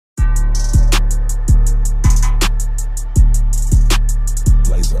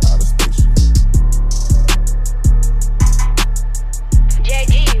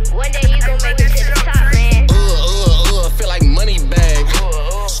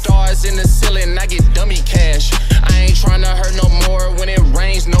ceiling, I get dummy cash. I ain't tryna hurt no more. When it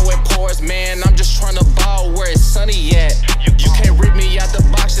rains, no it pours. Man, I'm just tryna ball where it's sunny at. You can't rip me out the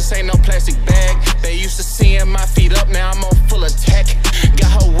box, this ain't no plastic bag. They used to seeing my feet up, now I'm on full attack.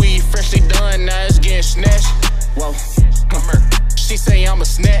 Got her weed freshly done, now it's getting snatched. Whoa, she say I'm a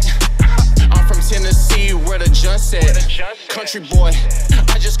snack. I'm from Tennessee, where the junks at. Country boy,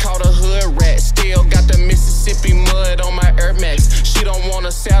 I just caught a hood rat. Still got the Mississippi mud on my Air Max. She don't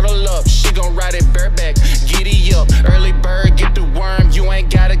wanna saddle up, she gon' ride it bareback. Giddy up, early bird, get the worm. You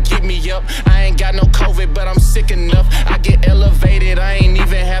ain't gotta get me up. I ain't got no COVID, but I'm sick enough. I get elevated, I ain't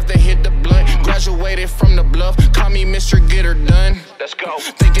even have to hit the blunt. Graduated from the bluff, call me Mr. Get Her Done. Let's go.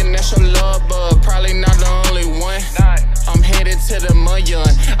 Thinking that's your love, but probably not the only one. I'm headed to the Mayan.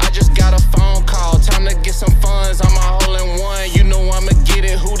 I just got a phone call, time to get some funds. I'm a hole in one, you know I'ma get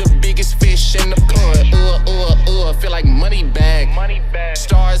it. Who the biggest fish in the pond? Feel like money bag.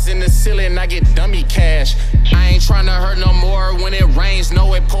 Stars in the ceiling, I get dummy cash. I ain't tryna hurt no more. When it rains,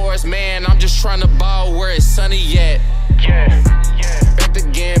 no it pours. Man, I'm just tryna ball where it's sunny at. Back to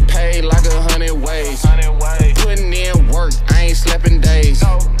getting paid like 100 ways. Putting in work, I ain't sleeping days.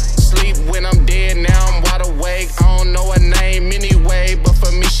 Sleep when I'm dead, now I'm wide awake. I don't know her name anyway, but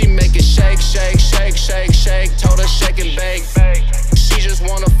for me she make it shake, shake, shake, shake, shake. Told her shake and bake. She just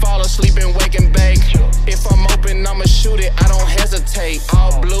wanna fall asleep and wake and bake. If I'm open, I'ma shoot it, I don't hesitate.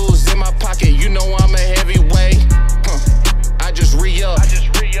 All blues in my pocket, you know I'm a heavyweight. I just re-up.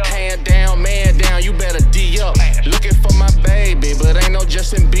 Hand down, man down, you better D-up. Looking for my baby, but ain't no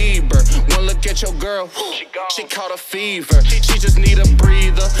Justin Bieber. One look at your girl, she caught a fever. She just need a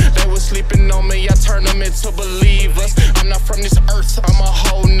breather. They was sleeping on me, I turned them into believers. I'm not from this earth, I'm a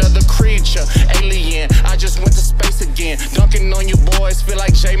whole nother creature. Alien, I just went to space again. Dunking on you boys, feel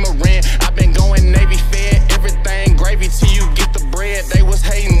like Jay Moran. I've been going Navy fed, everything gravy till you get the bread. They was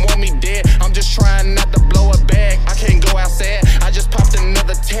hating, want me dead. I'm just trying not to blow a bag. I can't go outside, I just popped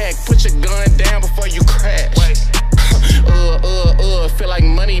another tag. Put your gun down before you crash. Feel like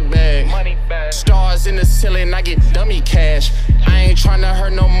money bag. Stars in the ceiling, I get dummy cash. I ain't tryna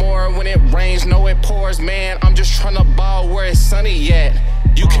hurt no more. When it rains, no it pours. Man, I'm just tryna ball where it's sunny at.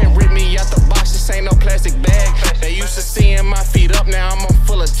 You can't rip me out the box, this ain't no plastic bag. They used to seeing my feet up, now I'm on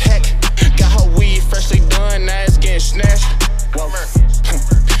full attack. Got her weed freshly done, now it's getting snatched. Whoa.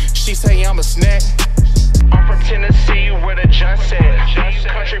 She say I'm a snack. I'm from Tennessee, where the junks at.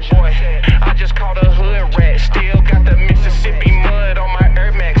 Country boy, I just